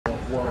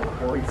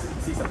Whoa, you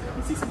see something,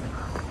 you see something.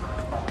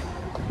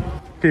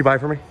 Can you buy it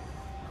for me?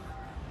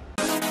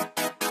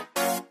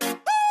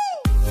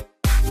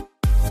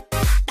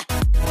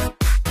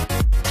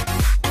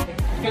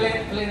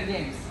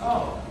 unCAGEDgamez.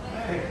 Oh,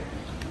 hey.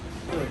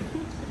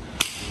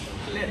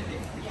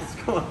 What's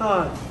going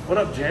on? What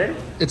up, Jay?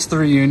 It's the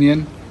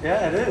reunion.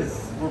 Yeah, it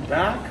is. We're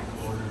back.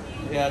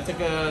 Yeah, it took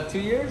 2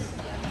 years.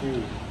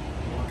 Dude.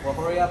 Well,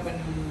 hurry up and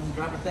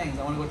grab your things.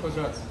 I want to go to Toys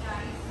R Us.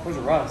 Toys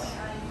R Us?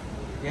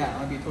 Yeah, I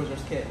want to be a Toys R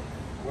Us kid.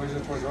 Where's the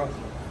Toys R Us?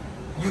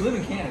 You live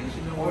in Canada. You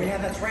should know. Oh yeah,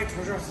 that's right.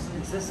 Toys R Us doesn't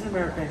exist in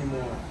America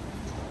anymore.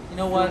 You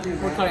know what?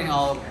 We're cutting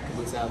all of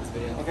Caboose out of this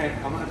video. Okay,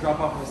 I'm gonna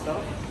drop off my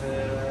stuff.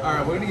 All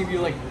right, we're gonna give you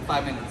like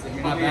 5 minutes. If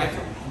you're not back,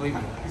 leave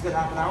me. You said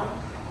half an hour?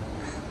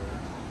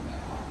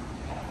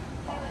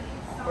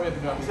 Hurry up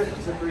and drop your stuff.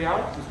 You said 3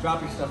 hours? Just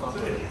drop your stuff off.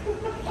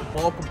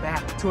 Welcome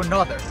back to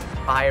another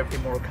Buy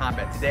Everything Mortal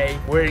Kombat. Today,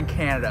 we're in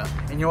Canada.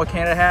 And you know what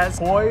Canada has?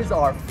 Toys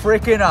are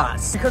freaking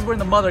us. Because we're in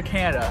the mother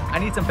Canada, I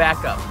need some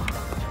backup.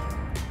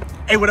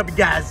 Hey, what up,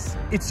 guys?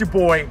 It's your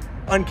boy,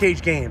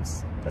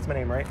 unCAGEDgamez. That's my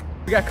name, right?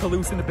 We got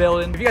Caboose in the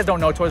building. If you guys don't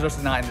know, Toys R Us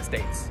is not in the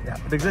States. Yeah,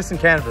 it exists in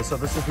Canada, so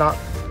this is not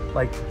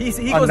like he a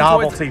goes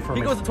novelty for me.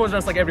 He goes to Toys R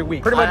Us like every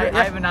week. Pretty much, yeah.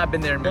 I have not been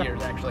there in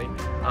years, actually.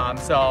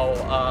 So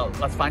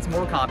let's find some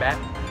Mortal Kombat.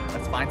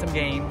 Let's find some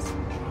games.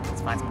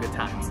 Let's find some good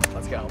times.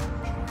 Let's go.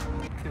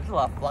 There's a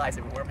lot of flies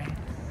everywhere, man.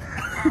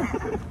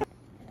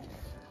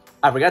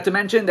 I forgot to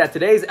mention that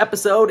today's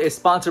episode is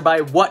sponsored by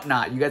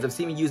Whatnot. You guys have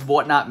seen me use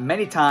Whatnot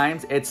many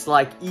times. It's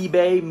like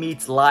eBay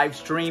meets live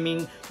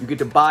streaming. You get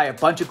to buy a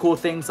bunch of cool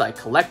things like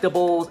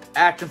collectibles,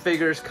 action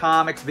figures,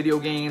 comics, video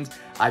games.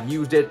 I've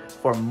used it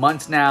for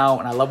months now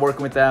and I love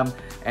working with them.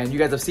 And you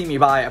guys have seen me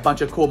buy a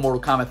bunch of cool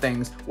Mortal Kombat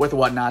things with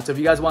Whatnot. So if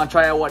you guys want to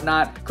try out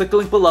Whatnot, click the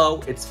link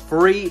below. It's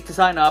free to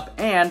sign up.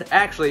 And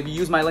actually, if you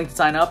use my link to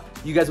sign up,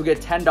 you guys will get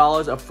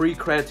 $10 of free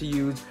credit to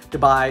use to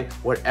buy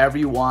whatever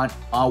you want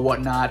on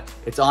Whatnot.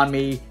 It's on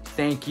me.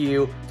 Thank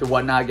you to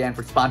Whatnot again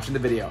for sponsoring the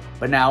video.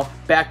 But now,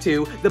 back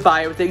to the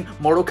Buy Everything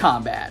Mortal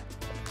Kombat.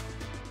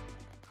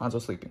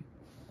 Hanzo's sleeping.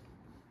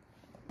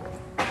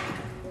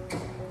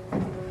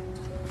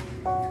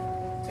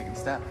 Taking a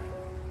step.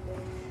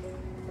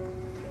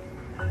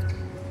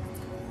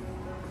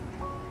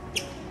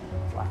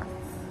 Wow.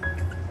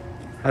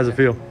 How's it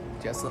feel?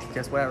 Guess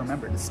what I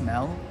remember? The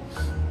smell.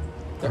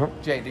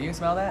 Jay, do you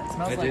smell that? It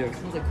smells like, it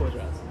smells like Toys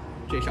R Us.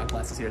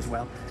 Jayshockblast is here as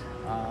well.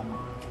 So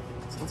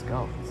let's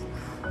go.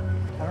 I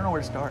don't know where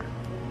to start.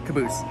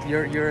 Caboose,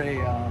 you're a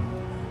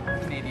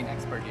Canadian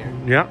expert here.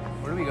 Yeah.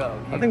 Where do we go?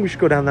 I think we should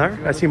go down there.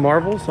 I see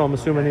Marvel, so I'm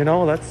assuming, you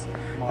know, that's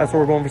where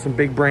we're going for some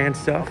big brand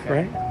stuff,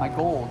 right? My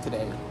goal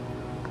today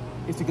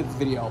is to get this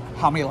video.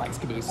 How many likes,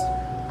 Caboose?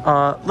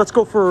 Let's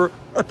go for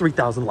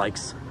 3,000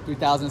 likes.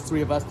 3,000 is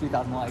 3 of us,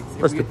 3,000 likes.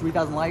 If we get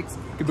 3,000 likes,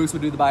 Caboose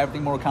would do the Buy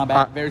Everything Mortal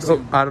Kombat very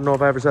soon. I don't know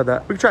if I ever said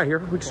that. We can try here.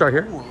 We can start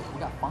here. Ooh, we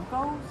got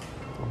Funkos?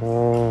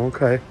 Oh,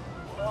 okay.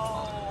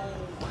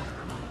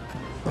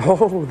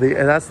 Oh,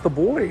 that's the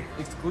boy.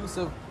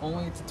 Exclusive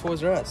only to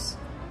Toys R Us.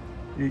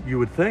 You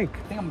would think. I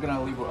think I'm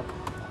gonna leave a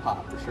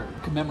pop for sure.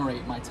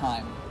 Commemorate my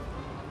time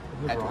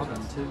at Toys R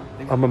Us.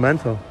 A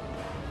memento.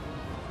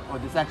 Oh,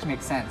 this actually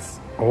makes sense.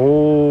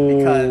 Oh.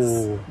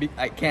 Because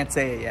I can't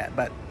say it yet,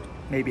 but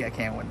maybe I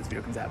can when this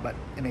video comes out. But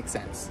it makes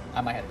sense.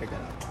 I might have to pick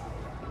that up.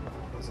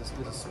 This is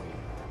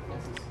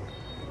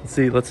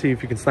sweet. Let's see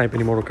if you can snipe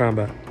any Mortal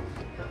Kombat.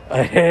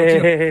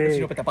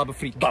 Hey. Bubble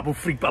freak. Bubble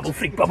freak, bubble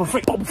freak, bubble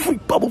freak, bubble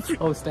freak, bubble freak.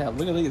 Oh snap,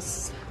 look at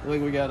this.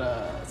 Look, we got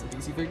some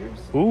DC figures.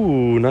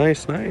 Ooh,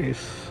 nice. Uh-huh.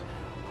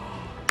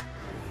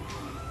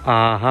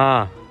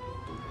 I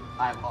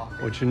have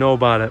Hawk. What you know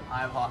about it? I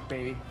have Hawk,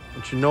 baby.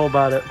 What you know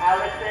about it?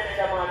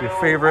 Your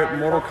favorite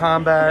Mortal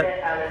Kombat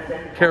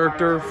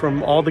character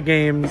from all the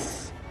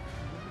games,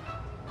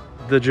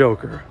 the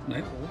Joker.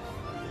 Nightwolf.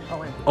 Oh,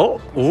 wait.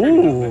 Oh,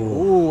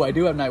 ooh. Ooh, I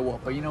do have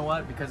Nightwolf, but you know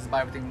what? Because it's Buy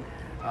Everything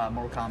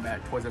Mortal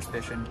Kombat Toys R Us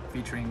edition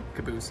featuring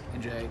Caboose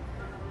and Jay,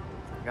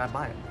 I gotta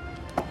buy it.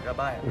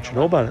 What you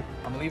know about it?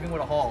 I'm leaving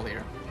with a haul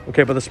here.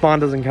 Okay, but the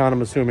Spawn doesn't count,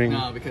 I'm assuming.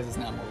 No, because it's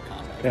not Mortal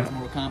Kombat. If Yeah. it's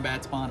Mortal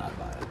Kombat Spawn, I'd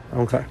buy it.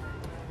 Okay.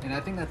 And I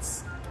think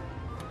there's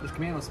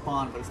Commando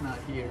Spawn, but it's not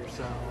here,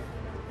 so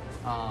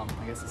I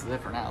guess this is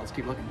it for now. Let's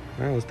keep looking.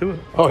 All right, let's do it.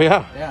 Oh,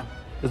 yeah. Yeah.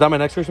 Is that my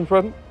next Christmas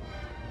present?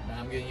 Now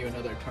I'm getting you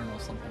another Eternal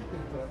something.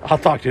 I'll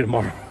talk to you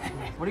tomorrow.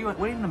 What are you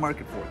in the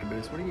market for,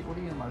 Caboose? What are you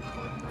in the market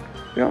for?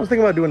 You know, I was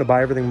thinking about doing a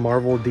Buy Everything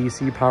Marvel,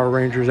 DC, Power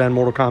Rangers, and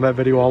Mortal Kombat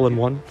video all in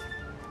one.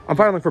 I'm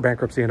filing for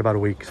bankruptcy in about a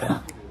week,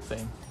 so.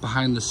 Same.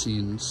 Behind the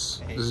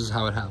scenes, this is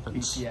how it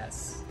happens.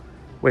 BTS.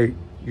 Wait,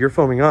 you're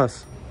filming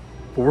us,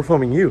 but we're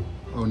filming you.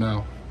 Oh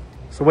no.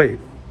 So wait,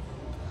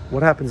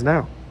 what happens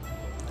now?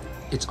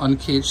 It's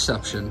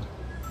unCAGEDception.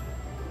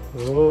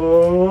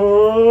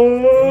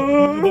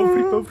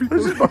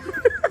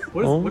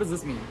 What does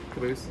this mean,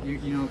 Caboose? You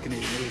know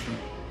Canadian. What does this mean?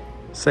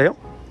 Sale?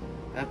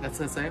 That's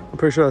a sale? I'm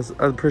pretty sure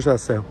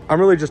that's sale. I'm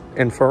really just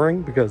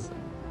inferring because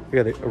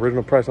you got the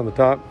original price on the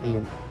top and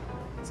then.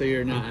 So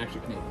you're not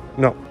actually Canadian?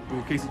 No.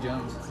 Ooh, Casey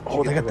Jones.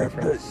 Oh, they got the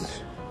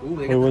Ooh,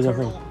 they got the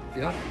turtle.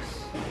 Yeah.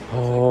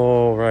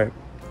 Oh, right.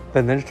 The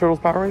Ninja Turtles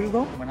Power Rangers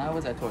though? When I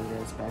was at Toys R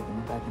Us back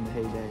in the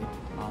heyday,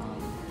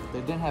 they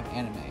didn't have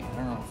anime. I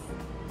don't know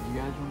if you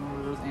guys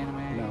remember those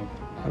anime. No.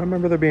 I don't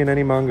remember there being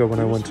any manga when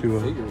I went to.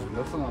 Figures.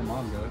 That's not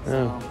manga.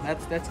 So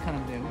that's kind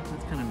of new.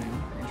 That's kind of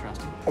new.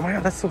 Interesting. Oh my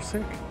god, that's so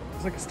sick.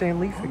 It's like a Stan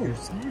Lee figure.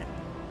 Snap.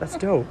 That's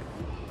dope.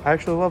 I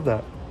actually love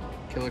that.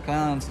 Killer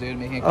Clowns, dude,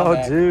 making a Oh,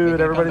 comeback. dude, Making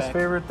a everybody's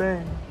comeback. favorite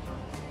thing.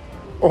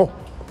 Oh,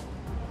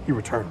 he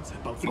returns.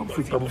 Are you a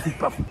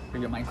Minecrafter? Are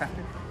you a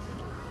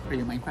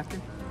Minecrafter?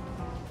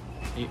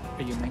 Are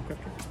you a Minecrafter?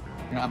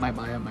 You know, I might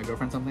buy my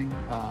girlfriend something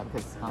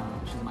because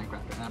she's a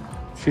Minecrafter and I'm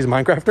not. She's a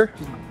Minecrafter?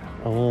 She's a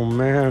Minecrafter. Oh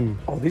man.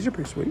 Oh, these are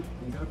pretty sweet.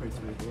 These are pretty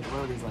sweet, dude.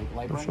 What are these, like,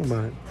 light I'll bulbs? show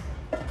mine.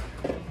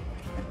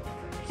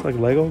 It's like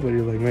Lego, but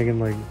you're like making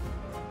like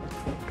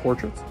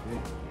portraits.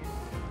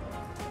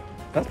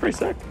 That's pretty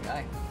sick. That's the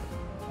guy.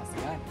 That's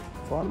the guy.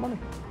 It's a lot of money.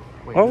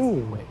 Wait, Oh.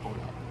 wait, hold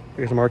up.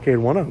 Here's some arcade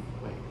 1-up.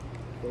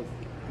 Wait,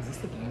 is this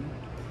the game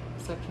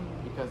section?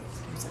 Because this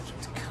game section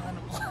is kind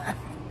of black.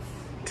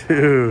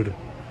 Dude,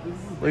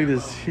 look at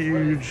this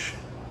huge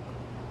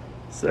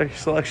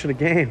selection of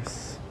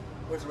games.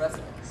 Where's the rest of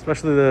it?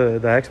 Especially the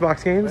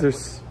Xbox games.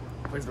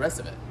 Where's the rest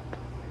of it?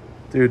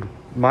 Dude,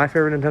 my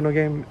favorite Nintendo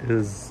game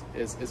is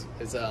Is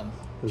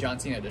John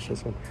Cena edition.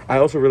 this one. I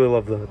also really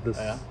love this.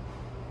 Oh, yeah?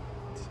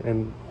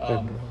 And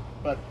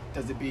But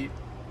does it beat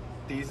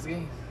these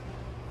games?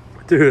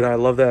 dude, I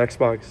love the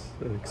Xbox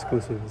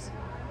exclusives.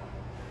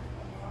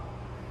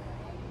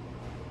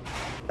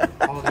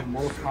 Oh, the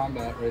Mortal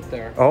Kombat right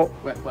there. Oh,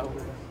 Wait,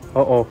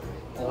 uh-oh.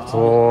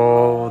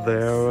 Oh,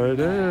 there it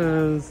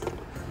is.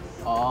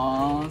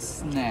 oh,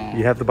 snap.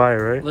 You have to buy it,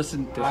 right?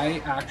 Listen, I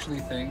actually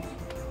think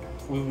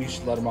we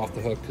should let him off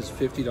the hook because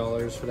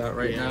 $50 for that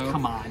right now.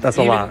 Come on. That's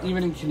a lot.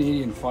 Even in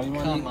Canadian funny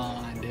money. Come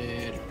on,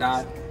 dude.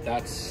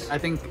 That's. I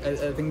think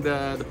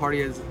the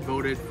party has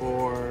voted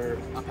for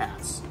a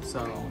pass. So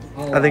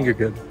Oh, I think you're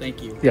good.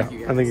 thank you. Yeah, Thank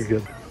you I think guys. you're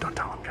good. Don't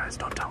tell him, guys.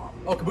 Don't tell him.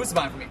 Oh, Caboose is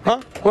buying for me.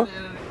 Huh? What?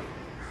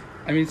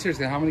 I mean,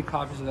 seriously, how many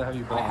copies of that have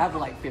you bought? I have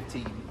like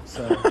 15.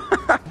 So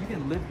you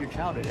can live your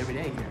childhood every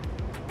day here,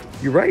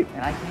 You're right.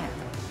 and I can't.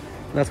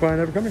 That's why I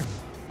never come here.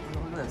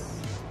 Look at this.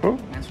 Huh?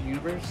 Master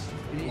Universe.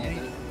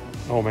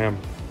 Oh, man.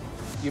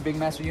 You a big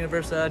Master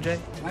Universe, Jay?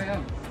 I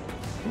am.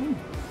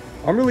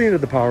 I'm really into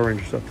the Power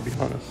Ranger stuff, to be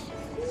honest.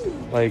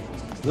 Like,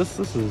 this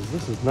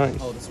is nice.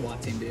 Oh, the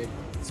SWAT team, dude.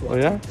 SWAT Oh,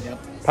 yeah? team.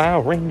 Yep.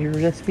 Power Ranger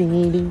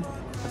SPD.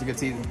 That's a good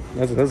season.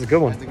 That's a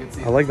good one. That's a good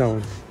season. I like that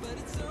one.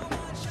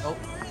 Oh.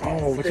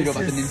 Oh, What you know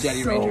about the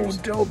Ninja Rangers?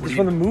 so dope. What It's do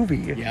from the you- movie.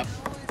 Yep.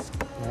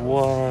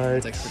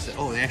 What? It's like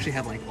oh, they actually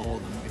have like all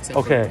of them except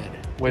Okay, for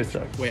red. wait a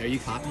sec. Wait, are you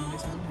copying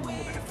this one? They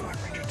have Power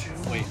Ranger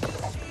too. Wait.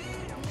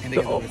 And they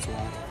got Oh. the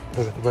SWAT.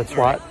 Look at the red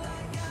SWAT.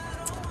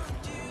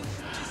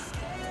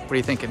 What are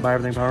you thinking? Buy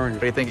everything Power What do you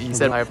Ranger. think? You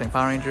said Buy Everything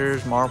Power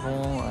Rangers,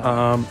 Marvel.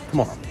 Come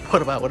on.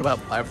 What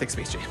about Buy Everything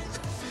Space Jam?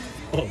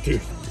 Oh,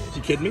 dude.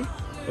 You kidding me?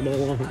 I'm all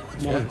along.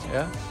 Come on.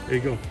 Yeah. There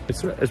you go.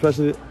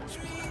 Especially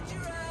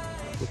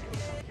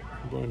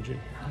LeBron James.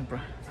 Oh, bro.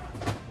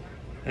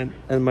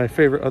 And my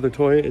favorite other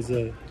toy is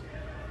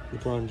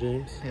LeBron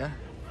James. Yeah.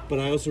 But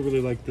I also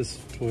really like this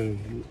toy.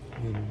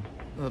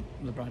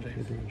 LeBron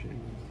James. LeBron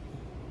James.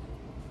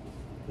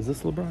 Is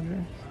this LeBron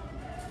James?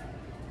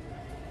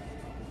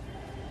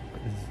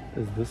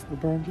 Is this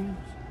LeBron James?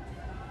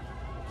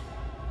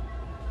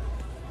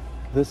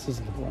 This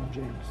is LeBron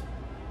James.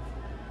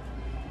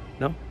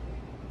 No?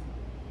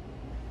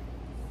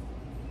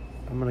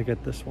 I'm gonna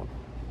get this one.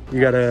 You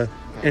gotta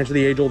answer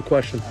the age-old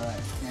question. All right.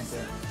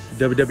 Answer.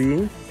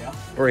 WWE Yeah.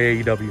 or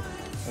AEW?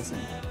 Listen.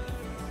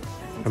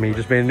 I mean, you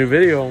just made a new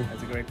video.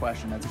 That's a great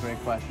question. That's a great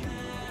question.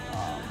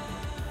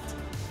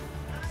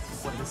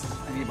 What this is?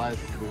 I need to buy this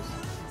for Caboose.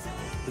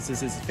 This is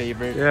his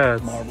favorite Yeah,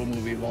 it's- Marvel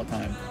movie of all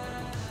time.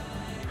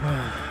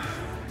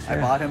 I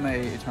bought him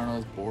a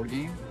Eternals board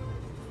game.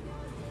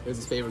 It was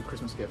his favorite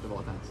Christmas gift of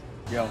all time.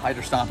 Yo,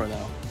 Hydra Stomper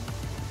though.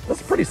 That's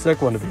a pretty sick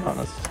one, to be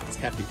honest. It's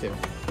hefty too.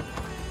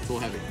 It's a little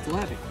heavy. It's a little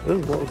heavy. This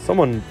is, well,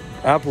 someone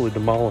absolutely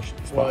demolished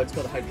the Well, spot. it's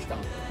called a Hydra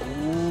Stomper.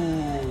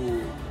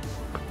 Ooh.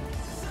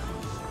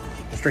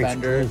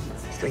 Defender.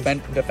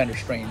 Defender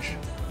Strange.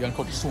 You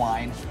uncle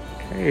swine.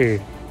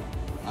 Hey,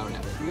 I would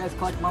have it. You guys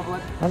collect Marvel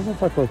Legends? I don't know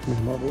if I collect these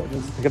Marvel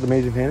Legends. I got the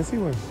Amazing Fantasy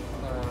one.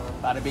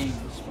 Bada bing.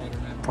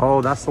 Spider-Man.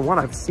 Oh, that's the one.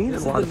 I've seen it.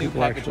 This A is lot the of new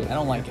people packaging. actually. I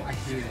don't like it. I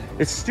hate it.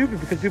 It's stupid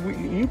because people,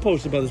 you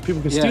posted about this,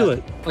 people can steal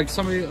it. Like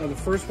somebody, the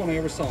first one I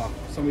ever saw,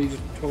 somebody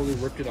just totally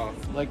ripped it off.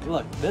 Like,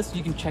 look, this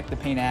you can check the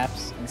paint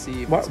apps and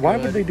see if Why, it's why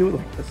good. would they do it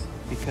like this?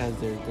 Because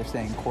they're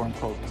saying quote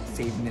unquote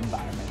saving the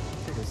environment.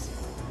 They're just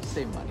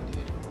saving money,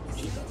 dude.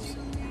 Cheapos.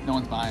 No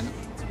one's buying them.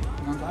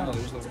 No one's buying Oh,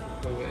 them. there's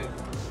no way.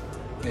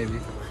 Maybe.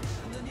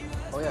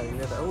 Oh yeah, you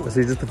got that. Oh. Is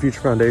he just the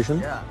Future Foundation?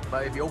 Yeah,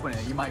 but if you open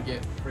it, you might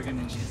get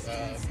friggin'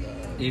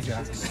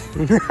 Ajax.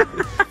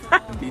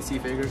 DC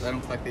figures. I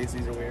don't collect these.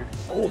 These are weird.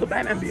 Oh, the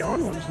Batman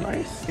Beyond one's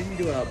nice. Didn't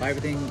you do a buy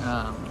everything?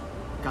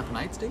 Gotham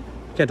Knights, dude?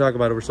 Can't talk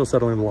about it. We're still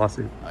settling the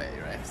lawsuit. Oh yeah,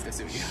 you're right. I'm still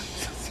suing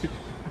you.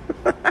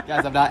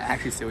 Guys, I'm not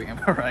actually suing him.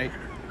 All right.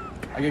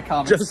 I get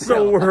comments. Just so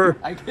still. we're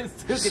I get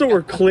still so get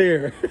we're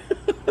clear.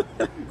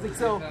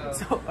 It's like,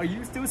 so are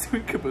you still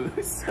sweet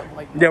Caboose? I'm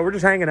like, Yeah, we're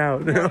just hanging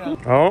out. No.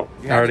 Oh,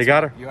 I already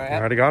got her. You I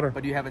already got her.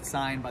 But you have it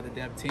signed by the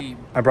dev team.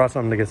 I brought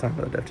something to get signed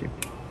by the dev team.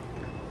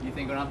 You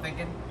think what I'm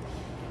thinking?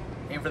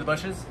 Aim for the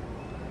bushes?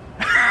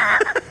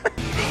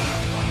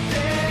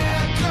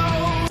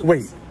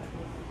 Wait.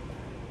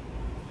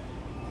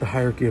 The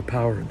hierarchy of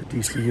power in the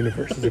DC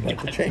universe is about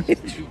to change.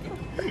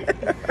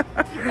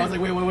 I was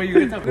like, wait, what are you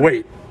going to tell me?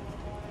 Wait.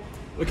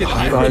 Look at the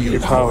Hierarchy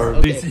of power.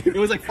 Okay. DC. It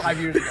was like 5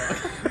 years ago.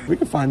 We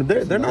can find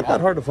them. They're not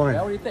that hard to find.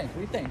 Yeah, what do you think? What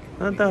do you think?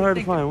 Not that hard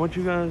to find. What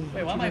you guys...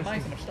 Wait, why am I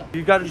buying so much stuff?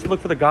 You gotta just look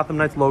for the Gotham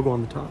Knights logo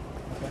on the top.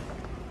 Okay.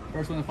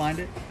 First one to find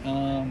it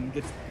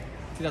gets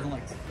 2,000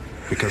 likes.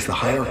 Because the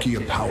hierarchy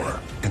of power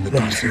in the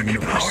DC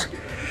universe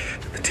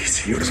The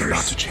DC universe is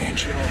about to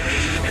change.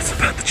 It's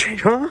about to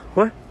change. Huh?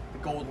 What? The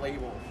gold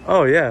label.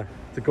 Oh, yeah.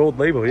 The gold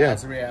label, yeah.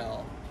 That's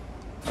real.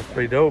 That's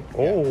pretty dope.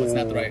 Oh. That's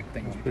not the right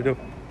thing. That's pretty dope.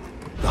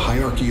 The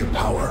hierarchy of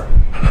power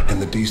in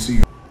the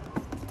DC.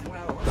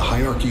 The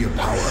hierarchy of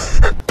power.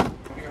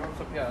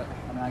 Yeah,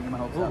 I'm not getting my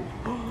hopes up.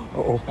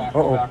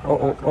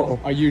 Uh-oh.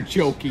 Are you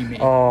joking me?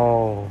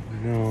 Oh,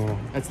 no.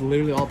 That's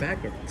literally all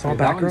back row. It's all That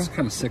back row? one's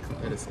kind of sick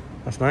though. It is.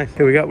 That's nice.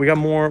 Okay, we got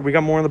more on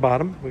the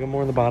bottom. We got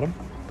more on the bottom.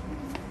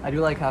 I do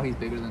like how he's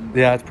bigger than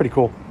Yeah, it's pretty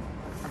cool.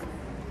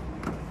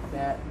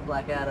 that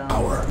Black Adam.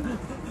 Power.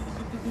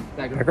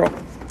 Back row.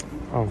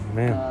 Oh,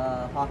 man.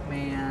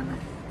 Hawkman.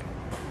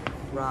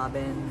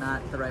 Robin,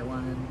 not the right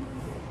one.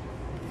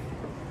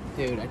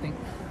 Dude, I think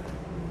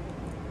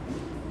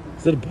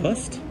Is it a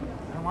bust?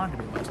 I don't want it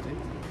to be busted.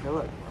 Hey,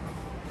 look.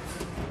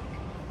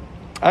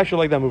 I actually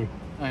like that movie.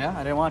 Oh yeah,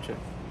 I didn't watch it.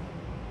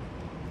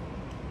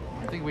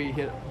 I think we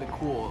hit the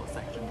cool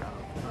section now.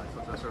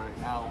 So that's right.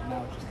 Now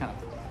it's just kind of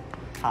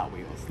Hot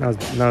Wheels.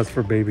 Now it's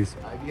for babies.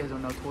 If you guys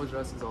don't know, Toys R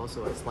Us is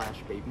also a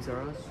 / Babies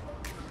R Us.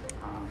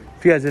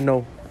 If you guys didn't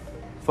know,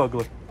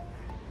 Fugler.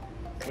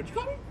 What'd you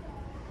call me?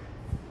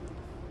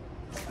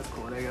 That's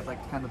cool. They got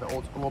like kind of the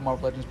old school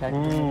Marvel Legends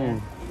packaging in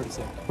there. Pretty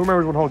sick. Who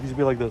remembers when Hulk used to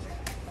be like this?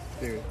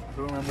 Dude,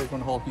 who remembers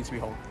when Hulk used to be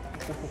Hulk?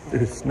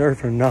 Dude, it's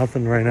Nerf or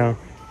nothing right now.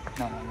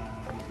 No.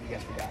 You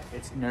guys forgot.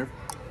 It's Nerf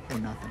or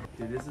nothing.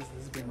 Dude, this is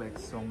bringing back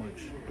so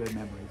much good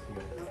memories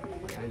here.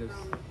 Like,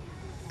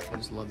 I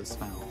just love the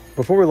smell.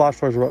 Before we lost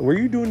Toys R Us, were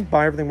you doing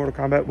Buy Everything Mortal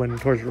Kombat when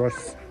Toys R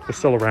Us was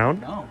still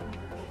around? No.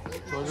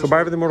 So Buy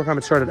Everything Mortal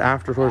Kombat started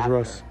after Toys R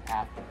Us?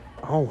 After.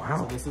 Oh, wow.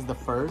 So this is the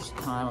first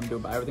time I'm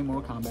doing Buy Everything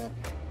Mortal Kombat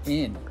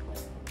in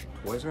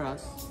Toys R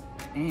Us,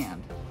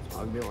 and it's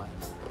probably gonna be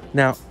last.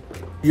 Now,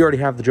 you already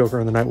have the Joker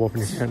and the Nightwolf in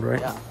your hand, right?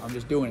 Yeah, I'm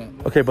just doing it.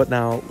 Okay, but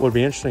now what would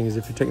be interesting is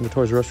if you're taking the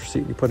Toys R Us receipt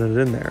and you're putting it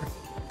in there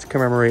to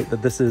commemorate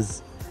that this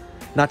is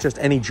not just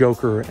any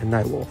Joker and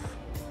Nightwolf,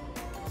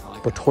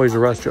 but Toys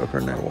R Us Joker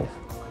and Nightwolf,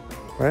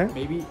 right?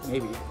 Maybe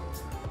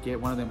get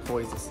one of the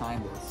employees to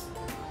sign this.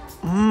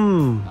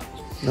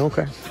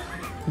 Okay.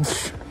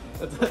 That's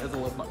a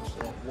little much.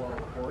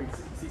 Or you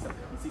see something.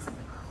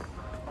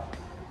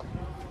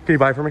 Can you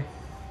buy it for me?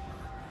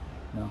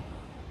 No.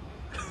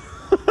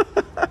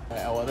 Alright,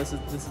 well, this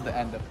is the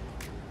end of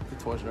the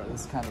Toys R Us.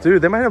 This is kind of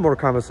Dude, they might have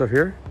Mortal Kombat stuff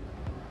here.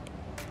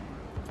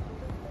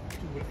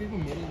 Dude, what if they have a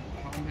Mortal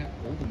Kombat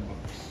Golden Box?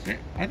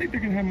 I think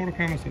they're gonna have Mortal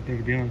Kombat stuff there,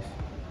 to be honest.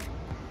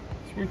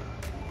 It's worth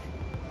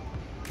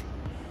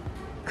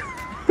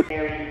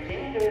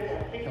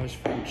That was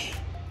French.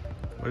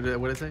 What did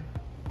it say?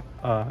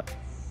 it.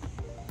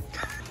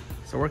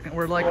 So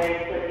we're like,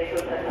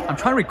 I'm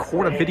trying to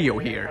record a video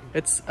here.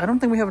 I don't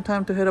think we have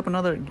time to hit up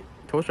another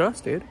Toys R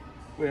Us, dude.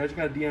 Wait, I just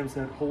got a DM that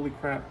said, holy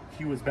crap,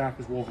 Hugh is back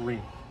as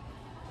Wolverine.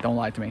 Don't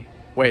lie to me.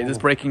 Wait, is this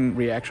breaking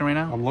reaction right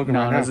now? I'm looking no,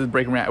 right now. This is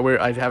breaking reaction.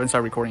 I haven't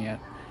started recording yet.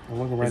 I'm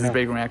looking right Is now. this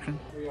breaking reaction?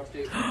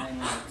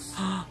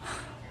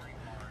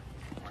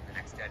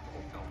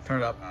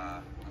 Turn it up.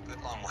 A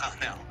good long while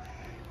now.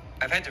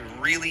 I've had to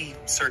really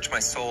search my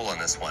soul on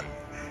this one.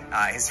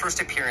 His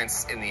first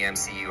appearance in the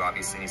MCU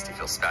obviously needs to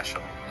feel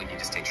special. We need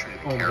to stay true to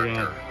the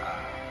character,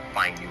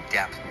 find new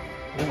depth,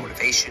 new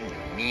motivation,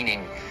 new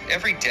meaning.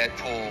 Every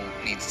Deadpool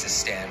needs to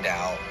stand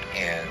out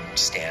and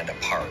stand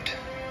apart.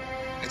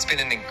 It's been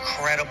an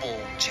incredible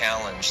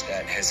challenge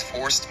that has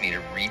forced me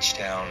to reach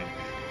down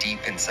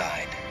deep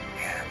inside,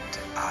 and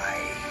I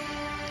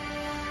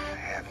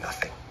have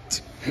nothing.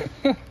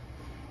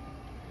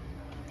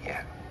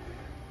 Yeah,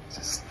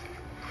 just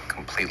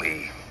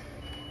completely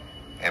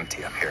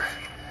empty up here.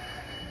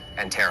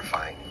 And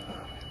terrifying.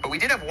 But we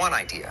did have one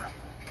idea.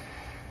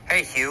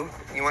 Hey, Hugh,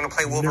 you want to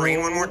play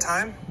Wolverine one more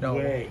time? No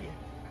way.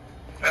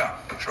 Yeah,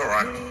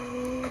 sure.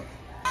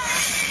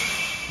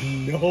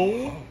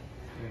 No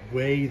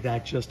way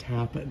that just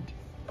happened.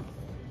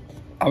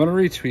 I'm gonna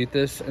retweet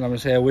this and I'm gonna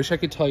say I wish I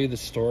could tell you the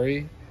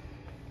story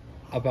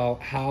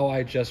about how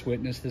I just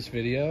witnessed this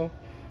video,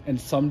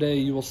 and someday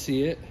you will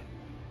see it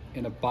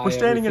in a Buy We're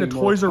standing in a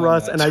Everything Toys R Mortal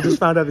Us, Kombat. and I just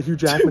found out that Hugh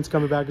Jackman's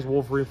coming back as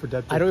Wolverine for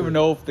Deadpool. I don't even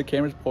know if the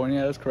camera's pointing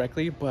at us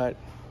correctly, but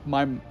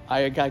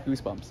I got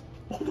goosebumps.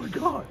 Oh my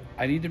god.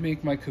 I need to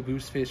make my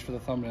Caboose face for the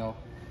thumbnail.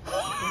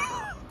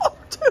 Oh,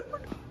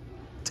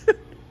 dude.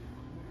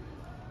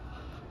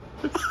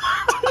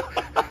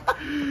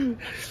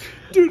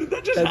 Dude,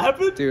 that just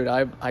happened? Dude,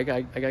 I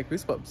got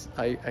goosebumps.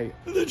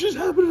 That just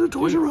happened at a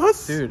Toys R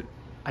Us? Dude,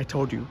 I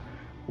told you.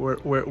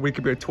 We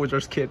could be a Toys R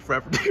Us kid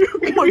forever, dude.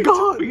 Oh my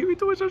god. We could be a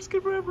Toys R Us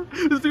kid forever.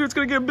 This video's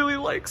gonna get 1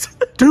 million likes.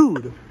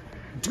 Dude.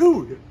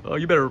 Oh,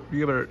 you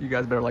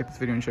guys better like this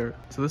video and share it.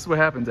 So this is what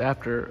happens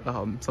after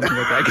something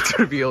like that gets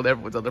revealed.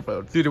 Everyone's on their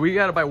phone. Dude, do we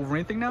gotta buy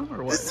Wolverine thing now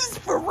or what? This is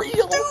for real,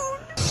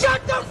 dude.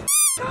 Shut the f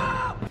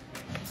up.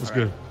 That's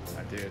good.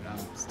 Dude, I'm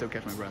still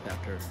catching my breath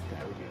after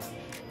that review.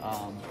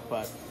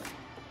 But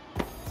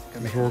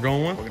This is what we're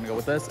going with? we're gonna go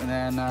with this, and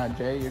then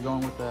Jay, you're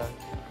going with the.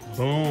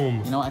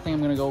 Boom. You know, I think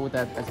I'm gonna go with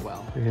that as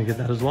well. You're gonna get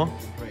that as well?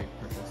 Great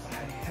purchase. I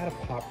had a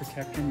pop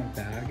protector in my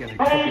bag and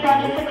I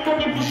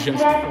took it just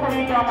before.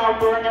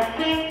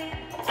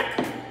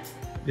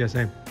 Yeah,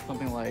 same.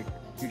 Something like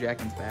Hugh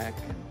Jackman's back,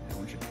 and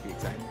everyone should be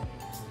excited.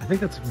 I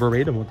think that's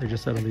verbatim what they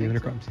just said on the think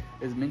intercoms. so.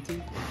 It's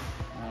minty.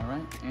 All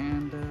right,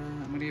 and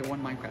I'm gonna get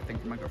one Minecraft thing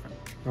for my girlfriend.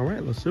 All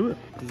right, let's do it.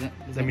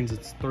 That means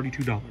it's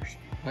 $32.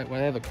 why do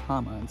they have a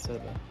comma instead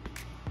of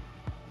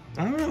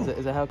a? I don't know.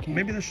 Is that how it came?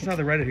 Maybe that's just how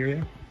they write it here,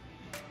 yeah.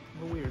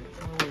 A little weird.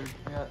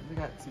 They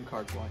got some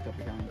cards locked up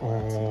behind.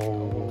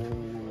 Oh,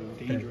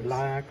 dangerous.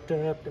 Locked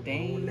up.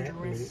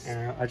 Dangerous.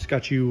 I just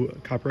got you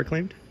copyright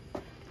claimed.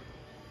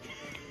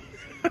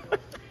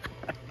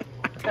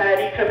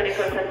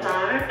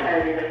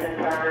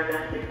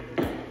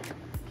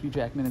 Hugh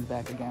Jackman is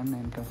back again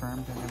and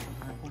confirmed.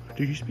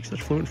 Dude, you speak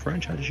such fluent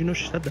French. How did you know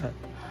she said that?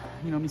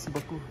 You know, merci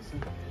beaucoup.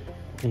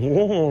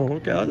 Whoa,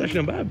 okay, that was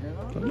actually not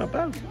bad. That's not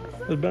bad.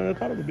 That's better than I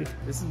thought it would be.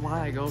 This is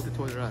why I go to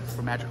Toys R Us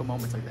for magical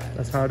moments like that.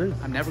 That's how it is.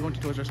 I'm never going to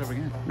Toys R Us ever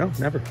again. No,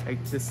 never.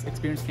 This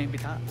experience can't be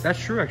topped. That's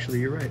true, actually.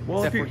 You're right. Well,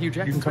 Except if for Hugh you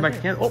Jackman. can come back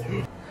again. Oh.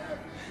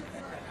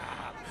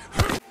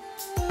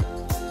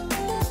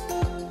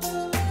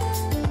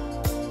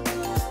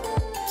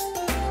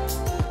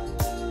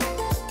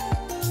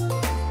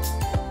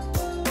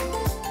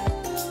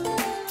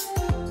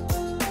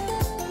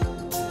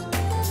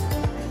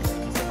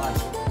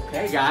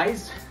 Hey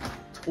guys,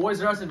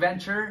 Toys R Us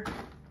adventure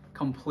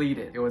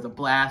completed. It was a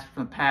blast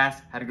from the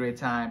past, had a great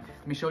time.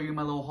 Let me show you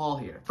my little haul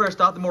here.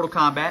 First off, the Mortal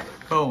Kombat,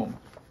 boom.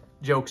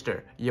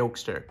 Jokester,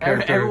 Yokester.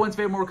 Character Everyone's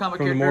favorite Mortal Kombat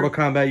from character. the Mortal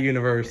Kombat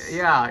universe.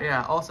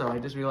 Yeah. Also, I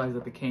just realized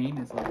that the cane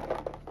is like...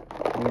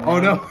 Oh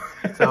no.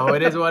 So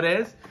it is what it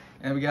is.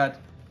 And we got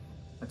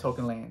a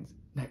Token Lands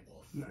Nightwolf.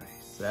 Nice.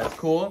 So that's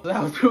cool. So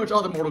that was pretty much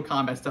all the Mortal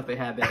Kombat stuff they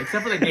had there,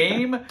 except for the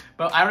game.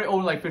 But I already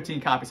own like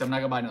 15 copies, so I'm not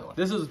gonna buy another one.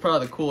 This was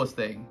probably the coolest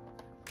thing.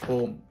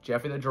 Boom,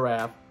 Jeffrey the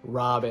Giraffe,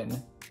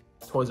 Robin,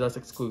 Toys R Us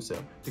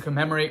exclusive to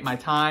commemorate my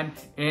time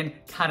in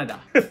Canada.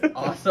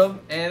 Awesome.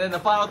 And then the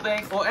final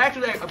thing, well,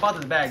 actually, I bought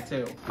this bag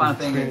too. Final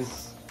thing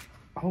is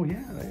Oh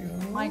yeah, there you go.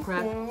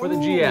 Minecraft for the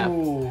GF.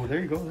 Oh,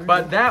 there you go.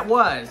 But that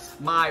was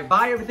my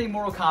Buy Everything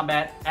Mortal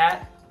Kombat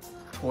at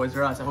Toys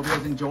R Us. I hope you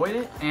guys enjoyed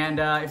it. And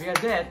if you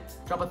guys did,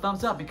 drop a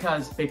thumbs up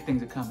because big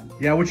things are coming.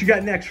 Yeah, what you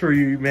got next for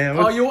you, man?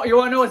 Oh, you want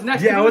to know what's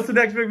next? Yeah, what's the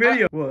next big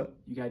video? What?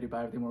 You gotta do Buy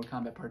Everything Mortal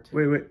Kombat Part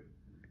 2. Wait.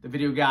 The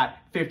video got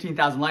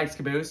 15,000 likes,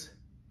 Caboose.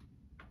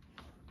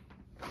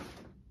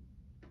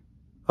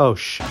 Oh,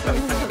 shit. I'm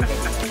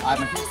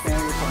a huge fan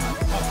of your channel.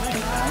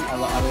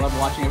 I love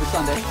watching every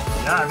Sunday.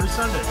 Yeah, every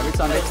Sunday. Every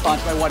Sunday,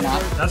 sponsored by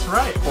Whatnot, That's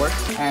right. of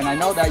course. And I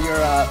know that you're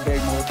a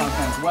big Mortal Kombat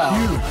fan as well.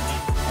 Huge.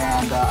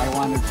 And I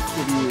wanted to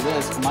give you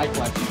this for my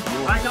collection.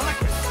 I got my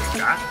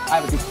I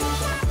have a good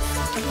collection.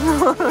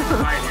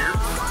 right here.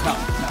 No.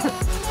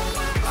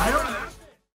 I don't